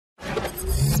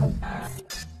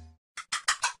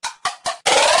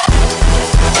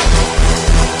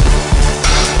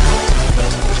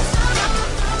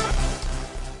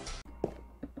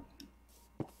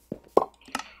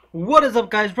What is up,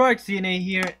 guys? BroxDNA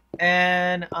here,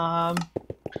 and I'll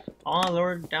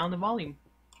lower down the volume.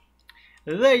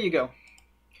 There you go.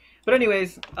 But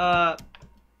anyways, as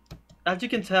you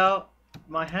can tell,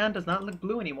 my hand does not look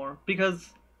blue anymore because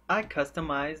I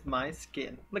customized my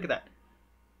skin. Look at that.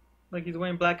 Like, he's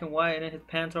wearing black and white, and then his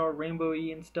pants are all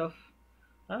rainbowy and stuff.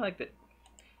 I liked it.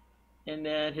 And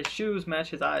then his shoes match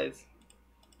his eyes.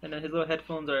 And then his little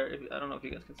headphones are, I don't know if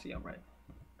you guys can see them right.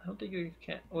 I don't think you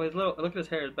can. Well, his little, look at his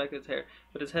hair, the back of his hair.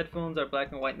 But his headphones are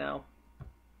black and white now.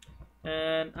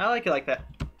 And I like it like that.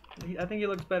 I think it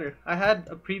looks better. I had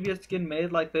a previous skin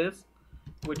made like this,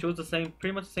 which was the same,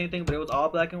 pretty much the same thing, but it was all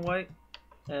black and white.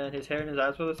 And his hair and his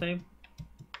eyes were the same.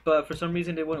 But for some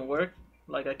reason it wouldn't work.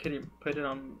 Like, I couldn't put it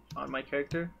on my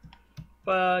character.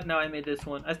 But now I made this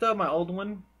one. I still have my old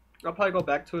one. I'll probably go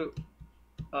back to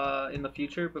it in the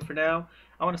future. But for now,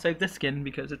 I want to save this skin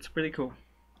because it's pretty cool.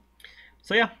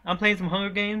 So yeah, I'm playing some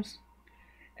Hunger Games,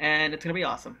 and it's gonna be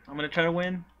awesome. I'm gonna try to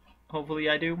win.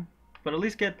 Hopefully I do, but at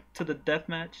least get to the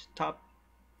deathmatch top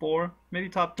 4, maybe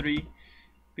top 3.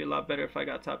 Be a lot better if I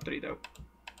got top 3 though.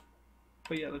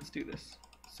 But yeah, let's do this.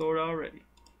 Sword already.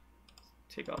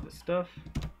 Take all this stuff.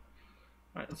 All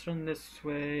right, let's run this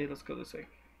way. Let's go this way.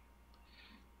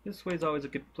 This way is always a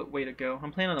good way to go.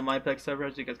 I'm playing on the Mineplex server,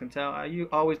 as you guys can tell. I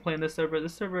always play on this server.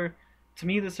 This server. To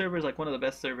me, this server is like one of the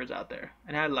best servers out there,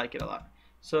 and I like it a lot.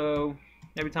 So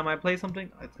every time I play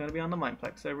something, it's gonna be on the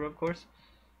Mineplex server, of course.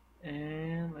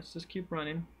 And let's just keep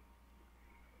running.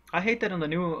 I hate that on the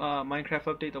new Minecraft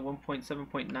update, the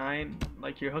 1.7.9,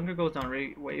 like your hunger goes down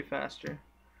way faster,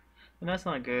 and that's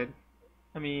not good.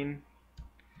 I mean,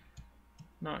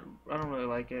 I don't really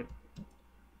like it.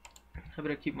 I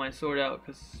better keep my sword out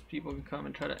because people can come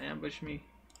and try to ambush me.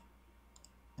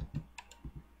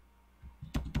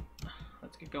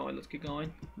 Let's get going, let's get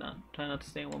going. Try not to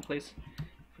stay in one place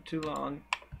for too long.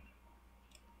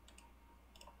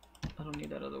 I don't need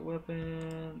that other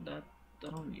weapon. I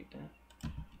don't need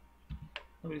that.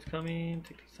 Nobody's coming.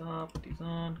 Take these off, put these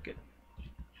on. Good.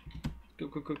 Go,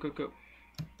 go, go, go, go.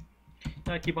 You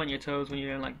gotta keep on your toes when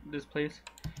you're in like this place,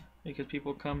 because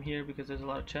people come here because there's a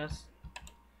lot of chests.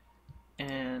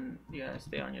 And you gotta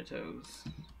stay on your toes.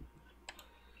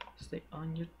 Stay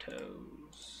on your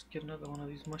toes. Get another one of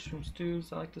these mushroom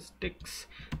stews. I like the sticks.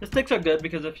 The sticks are good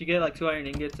because if you get like 2 iron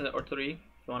ingots or 3, if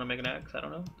you want to make an axe, I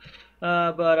don't know.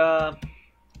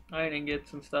 Iron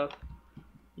ingots and stuff,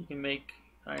 you can make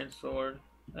iron sword.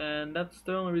 And that's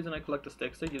the only reason I collect the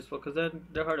sticks. They're useful because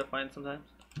they're hard to find sometimes.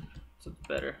 So it's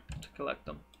better to collect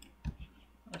them.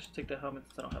 I should take the helmet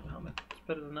since I don't have a helmet. It's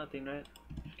better than nothing, right?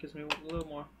 Gives me a little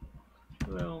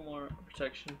more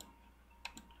protection.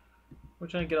 We're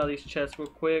trying to get all these chests real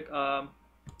quick.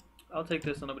 I'll take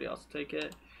this so nobody else will take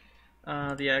it.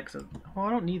 The axe. Oh, I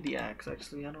don't need the axe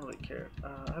actually. I don't really care.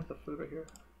 I have the food right here.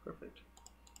 Perfect.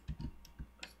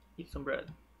 Let's eat some bread.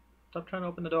 Stop trying to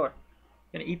open the door.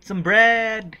 Gonna eat some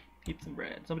bread. Eat some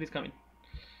bread. Somebody's coming,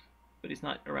 but he's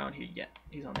not around here yet.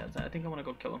 He's on the outside. I think I want to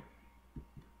go kill him.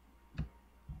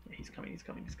 Yeah, he's coming. He's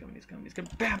coming. He's coming. He's coming. He's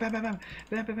coming. Bam! Bam! Bam! Bam!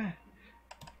 Bam! Bam! Bam!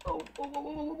 Oh,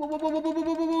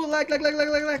 lag.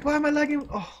 Why am I lagging?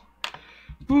 Oh,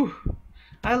 whew.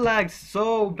 I lagged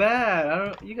so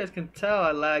bad. You guys can tell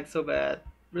I lagged so bad.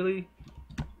 Really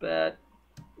bad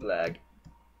lag.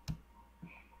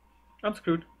 I'm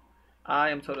screwed. I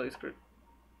am totally screwed.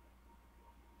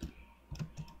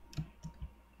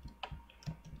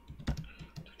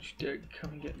 Don't you dare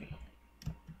come and get me.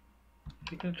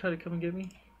 You gonna try to come and get me?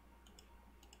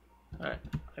 Alright,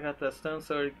 I got the stone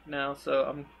sword now,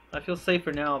 so I feel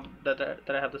safer now that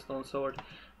I have the stone sword.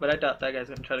 But I doubt that guy's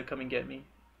gonna try to come and get me.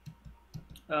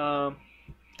 I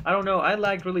don't know. I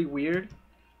lagged really weird,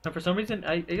 and for some reason,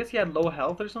 I guess he had low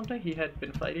health or something. He had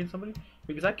been fighting somebody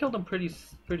because I killed him pretty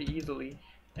easily,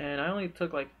 and I only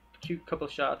took like a cute couple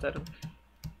shots at him,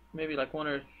 maybe like 1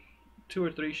 or 2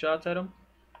 or 3 shots at him,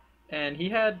 and he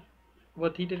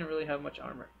didn't really have much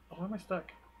armor. Oh, why am I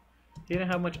stuck? He didn't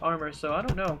have much armor, so I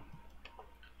don't know.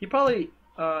 He probably,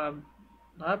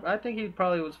 I think he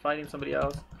probably was fighting somebody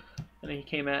else, and then he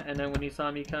came at, and then when he saw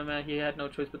me come at, he had no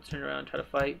choice but to turn around and try to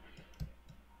fight.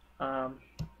 I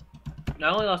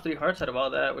only lost 3 hearts out of all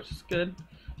that, which is good.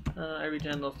 I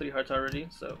regen those 3 hearts already,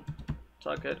 so it's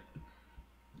all good.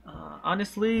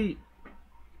 Honestly,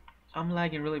 I'm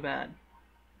lagging really bad.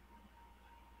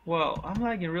 Whoa, I'm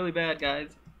lagging really bad,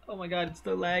 guys. Oh my god, it's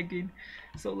still lagging.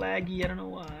 So laggy, I don't know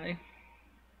why.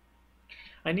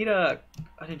 I need an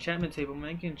enchantment table,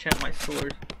 man. I can enchant my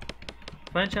sword.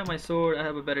 If I enchant my sword, I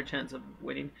have a better chance of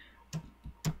winning.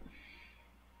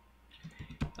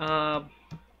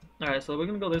 Alright, so we're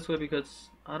gonna go this way because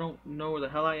I don't know where the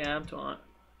hell I am, to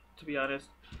be honest.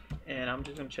 And I'm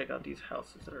just gonna check out these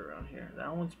houses that are around here.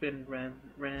 That one's been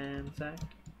ransacked,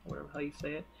 whatever how you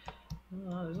say it.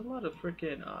 There's a lot of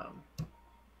freaking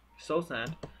soul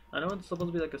sand. I know it's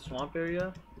supposed to be like a swamp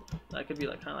area. That could be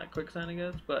like kind of like quicksand, I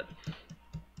guess. But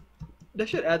they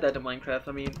should add that to Minecraft.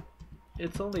 I mean,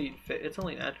 it's only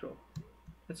natural.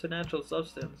 It's a natural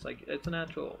substance. Like it's a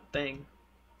natural thing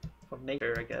from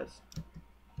nature, I guess.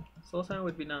 Soul sand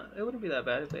would be it wouldn't be that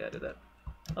bad if they added that.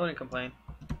 I wouldn't complain.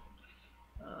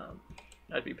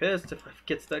 I'd be pissed if I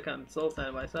get stuck on soul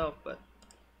sand myself, but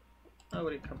I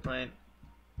wouldn't complain.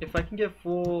 If I can get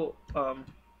full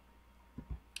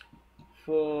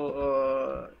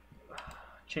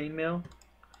chainmail,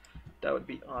 that would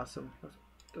be awesome. Let's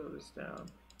throw this down.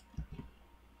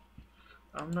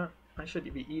 I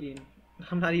should be eating.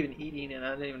 I'm not even eating, and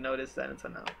I didn't even notice that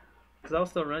until now. Because I was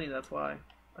still running, that's why.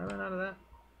 I ran out of that.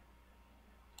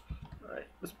 Alright,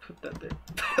 let's put that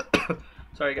there.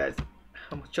 Sorry guys.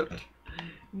 I'm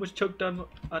choked on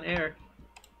air.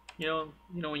 You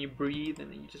know when you breathe and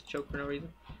then you just choke for no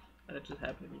reason? That just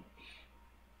happened to me.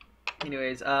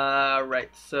 Anyways, right,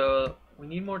 so we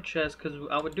need more chests because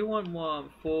I would do one more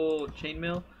full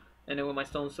chainmail, and then with my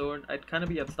stone sword, I'd kind of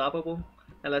be unstoppable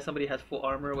unless somebody has full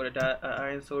armor with a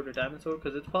iron sword or diamond sword,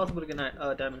 because it's possible to get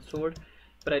a diamond sword,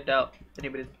 but I doubt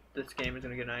anybody this game is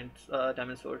gonna get an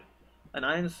diamond sword. An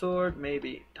iron sword,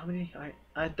 maybe. How many?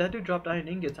 That dude dropped iron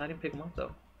ingots. I didn't pick them up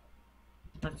though.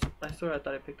 I swear I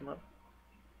thought I picked them up.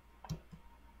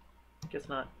 Guess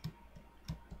not.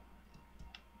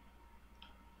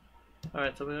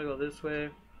 Alright, so we're gonna go this way.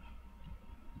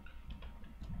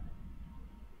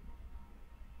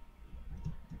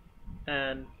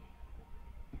 And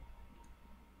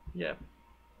yeah.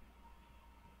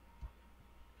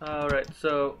 Alright,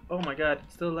 so oh my god,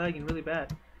 it's still lagging really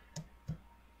bad.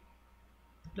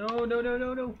 No.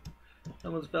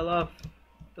 Almost fell off.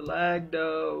 The lag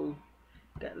though.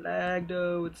 That lag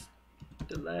though. It's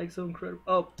the lag so incredible.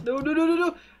 Oh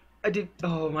no. I did.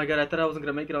 Oh my god, I thought I wasn't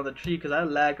gonna make it on the tree because I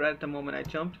lagged right at the moment I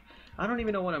jumped. I don't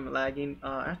even know what I'm lagging.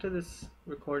 After this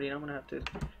recording, I'm gonna have to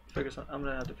figure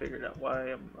it out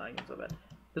why I'm lagging so bad.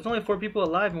 There's only 4 people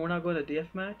alive, and we're not going to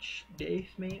deathmatch.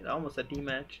 I almost said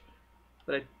dematch,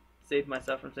 but I saved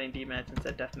myself from saying dematch and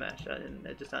said deathmatch, and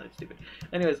it just sounded stupid.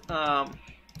 Anyways,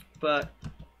 but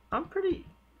I'm pretty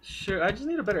sure I just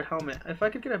need a better helmet. If I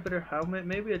could get a better helmet,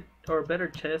 maybe or a better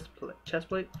chest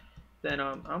plate, then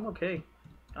I'm okay.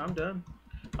 I'm done.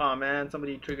 Oh man,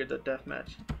 somebody triggered the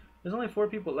deathmatch. There's only 4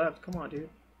 people left. Come on, dude.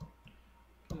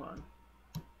 Come on.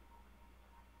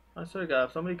 I swear to God,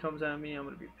 if somebody comes at me, I'm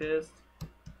gonna be pissed.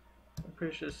 I'm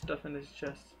pretty sure there's stuff in this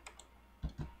chest.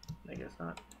 I guess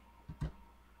not.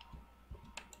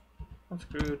 I'm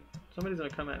screwed. Somebody's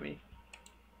gonna come at me.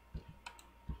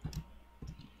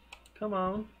 Come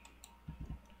on.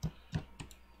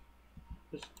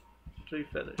 Just 3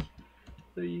 feathers.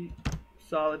 3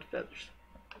 solid feathers.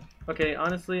 Okay,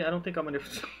 honestly, I don't think I'm gonna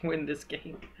win this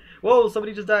game. Whoa,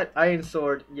 somebody just died. Iron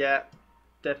sword. Yeah,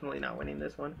 definitely not winning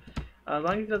this one. As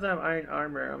long as he doesn't have iron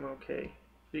armor, I'm okay.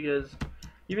 Because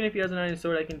even if he has an iron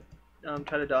sword, I can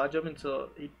try to dodge him until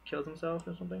he kills himself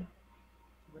or something.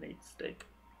 I'm gonna eat steak.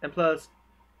 And plus,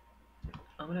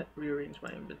 I'm gonna rearrange my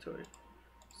inventory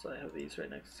so I have these right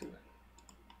next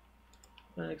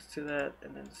to that,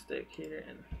 and then steak here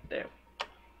and there.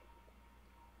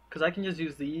 Because I can just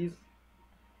use these.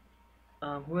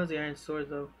 Who has the iron sword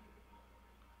though?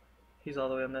 He's all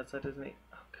the way on that side, isn't he?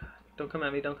 Oh god. Don't come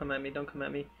at me, don't come at me, don't come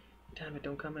at me. Damn it,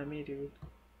 don't come at me, dude.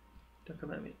 Don't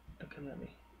come at me, don't come at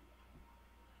me.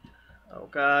 Oh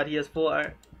god, he has full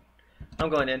iron. I'm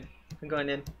going in. I'm going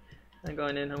in. I'm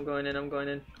going in, I'm going in, I'm going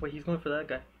in. Wait, he's going for that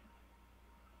guy.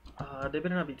 They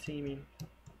better not be teaming.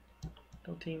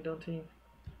 Don't team, don't team.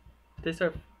 They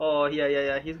start. Oh,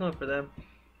 yeah, he's going for them.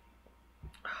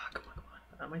 Come on.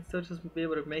 I might still just be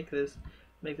able to make this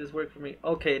work for me.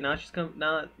 Okay, now she's come.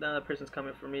 Now that person's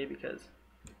coming for me because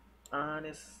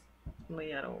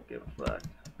honestly, I don't give a fuck.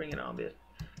 Bring it on, bitch.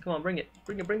 Come on, bring it.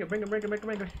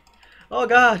 Oh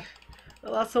god, I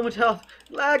lost so much health.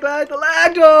 The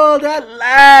lag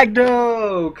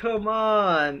though. Come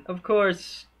on. Of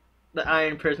course, the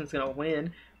iron person's gonna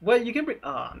win. What you can bring?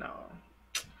 Oh no.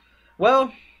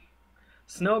 Well,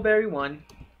 Snowberry won.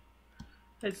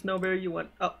 Hey Snowberry, you won.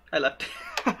 Oh, I left.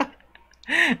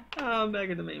 I'm back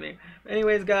in the main game.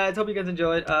 Anyways, guys, hope you guys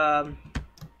enjoyed.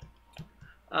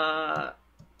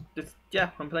 Yeah,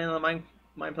 I'm playing on the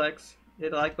Mineplex.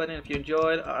 Hit the like button if you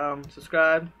enjoyed.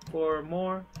 Subscribe for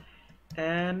more.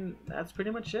 And that's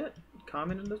pretty much it.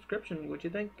 Comment in the description what you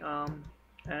think.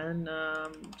 And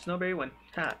Snowberry win.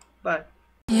 Ha. Bye.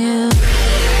 Yeah.